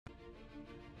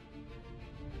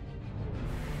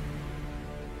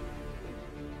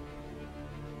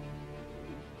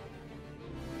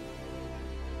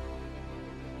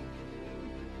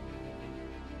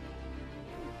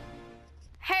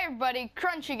everybody,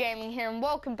 Crunchy Gaming here, and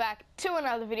welcome back to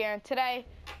another video. Today,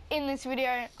 in this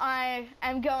video, I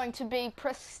am going to be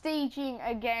prestiging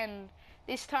again.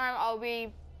 This time I'll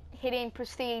be hitting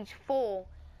Prestige 4.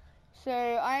 So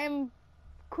I am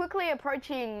quickly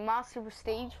approaching Master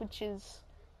Prestige, which is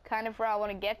kind of where I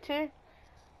want to get to.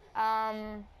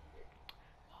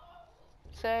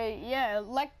 So yeah,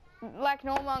 like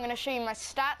normal, I'm going to show you my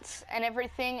stats and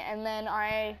everything, and then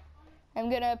I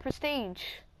am going to Prestige.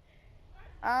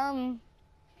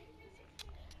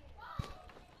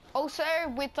 Also,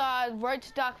 with Road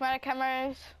to Dark Matter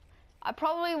camos, I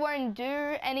probably won't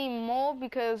do any more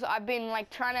because I've been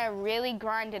like trying to really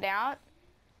grind it out,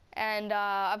 and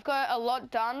I've got a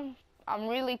lot done. I'm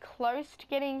really close to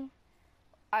getting.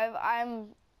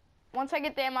 Once I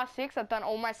get the MR6, I've done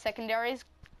all my secondaries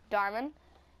diamond,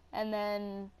 and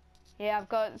then yeah, I've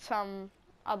got some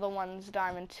other ones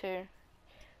diamond too.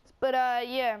 But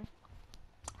yeah.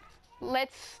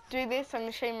 Let's do this. I'm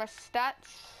going to show you my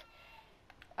stats.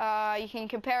 You can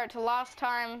compare it to last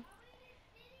time.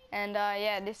 And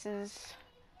yeah, this is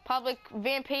public.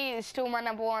 VMP is still my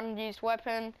 #1 used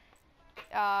weapon.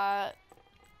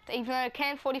 Even though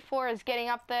KN-44 is getting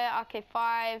up there,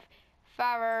 RK5,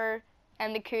 Pharaoh,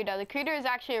 and the Kuda. The Kuda is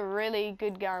actually a really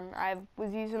good gun. I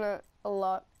was using it a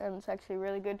lot, and it's actually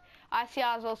really good.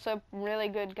 ICR is also a really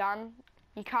good gun.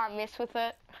 You can't miss with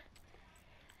it.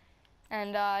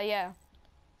 And yeah,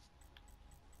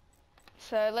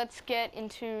 so let's get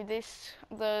into this.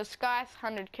 The Scythe,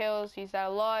 100 kills, use that a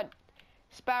lot.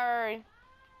 Sparrow,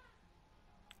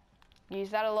 use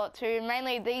that a lot too.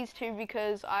 Mainly these two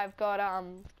because I've got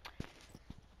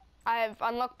I've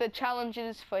unlocked the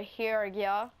challenges for hero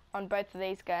gear on both of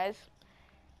these guys.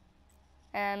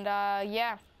 And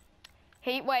yeah,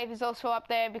 Heatwave is also up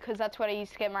there because that's what I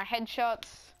used to get my headshots.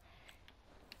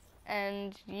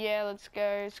 And yeah, let's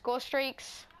go. Score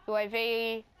streaks,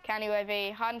 UAV, counter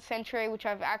UAV, Hardened Sentry, which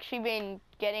I've actually been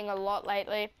getting a lot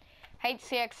lately.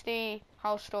 HCXD,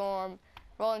 Hailstorm,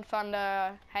 Rolling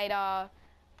Thunder, Hater,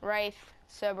 Wraith,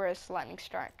 Cerberus, Lightning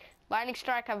Strike. Lightning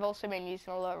Strike I've also been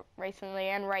using a lot recently,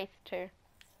 and Wraith too.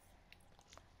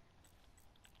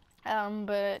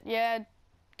 But yeah,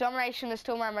 Domination is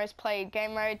still my most played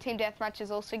game mode. Team Deathmatch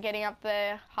is also getting up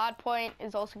there. Hardpoint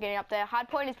is also getting up there.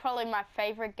 Hardpoint is probably my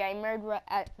favorite game mode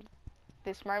at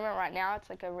this moment right now. It's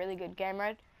like a really good game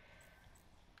mode.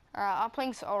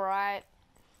 Uplink's alright.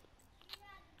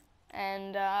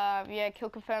 And yeah,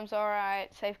 Kill Confirm's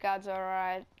alright. Safeguard's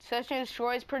alright. Search and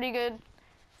Destroy is pretty good.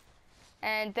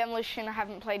 And Demolition, I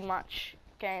haven't played much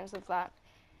games of that.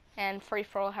 And Free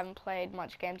For All, I haven't played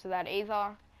much games of that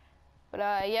either.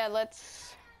 But yeah,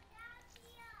 let's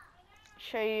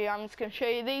show you. I'm just gonna show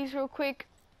you these real quick.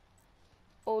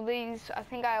 All these, I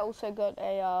think I also got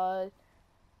a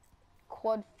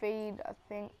quad feed, I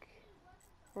think.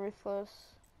 Ruthless,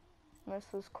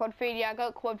 Merciless, quad feed. Yeah, I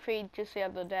got quad feed just the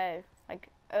other day, like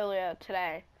earlier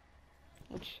today,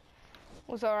 which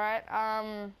was alright.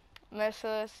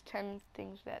 Merciless, 10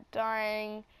 things without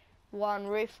dying, 1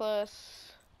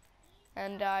 Ruthless,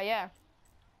 and yeah,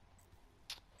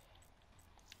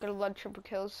 got a lot of triple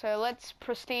kills. So let's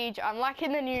Prestige. I'm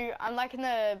liking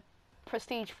the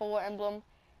Prestige 4 emblem.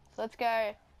 So let's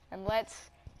go and let's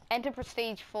enter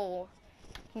Prestige 4.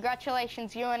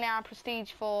 Congratulations, you are now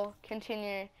Prestige 4.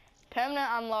 Continue. Permanent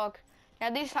unlock.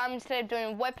 Now this time, instead of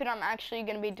doing weapon, I'm actually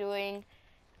going to be doing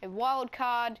a wild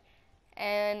card,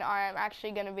 and I'm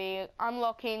actually going to be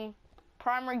unlocking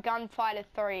Primary Gunfighter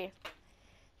 3,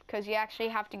 because you actually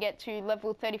have to get to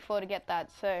level 34 to get that.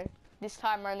 So this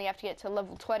time I only have to get to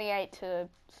level 28 to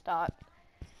start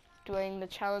doing the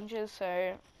challenges.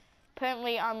 So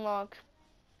permanently unlock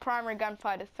Primary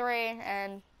Gunfighter 3,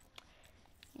 and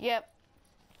yep,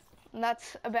 and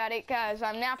that's about it, guys.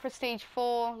 I'm now Prestige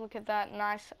 4. Look at that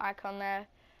nice icon there.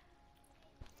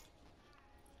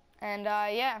 And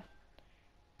yeah,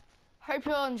 hope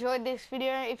you all enjoyed this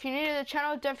video. If you're new to the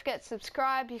channel, don't forget to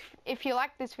subscribe. If you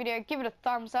like this video, give it a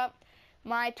thumbs up.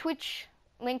 My Twitch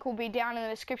link will be down in the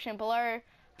description below.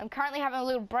 I'm currently having a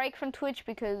little break from Twitch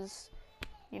because,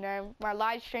 you know, my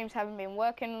live streams haven't been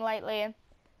working lately.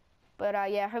 But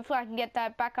yeah, hopefully I can get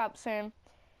that back up soon.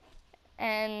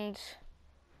 And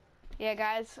yeah,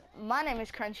 guys, my name is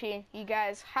Crunchy. You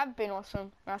guys have been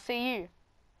awesome, and I'll see you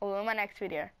all in my next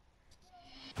video.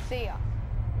 See ya.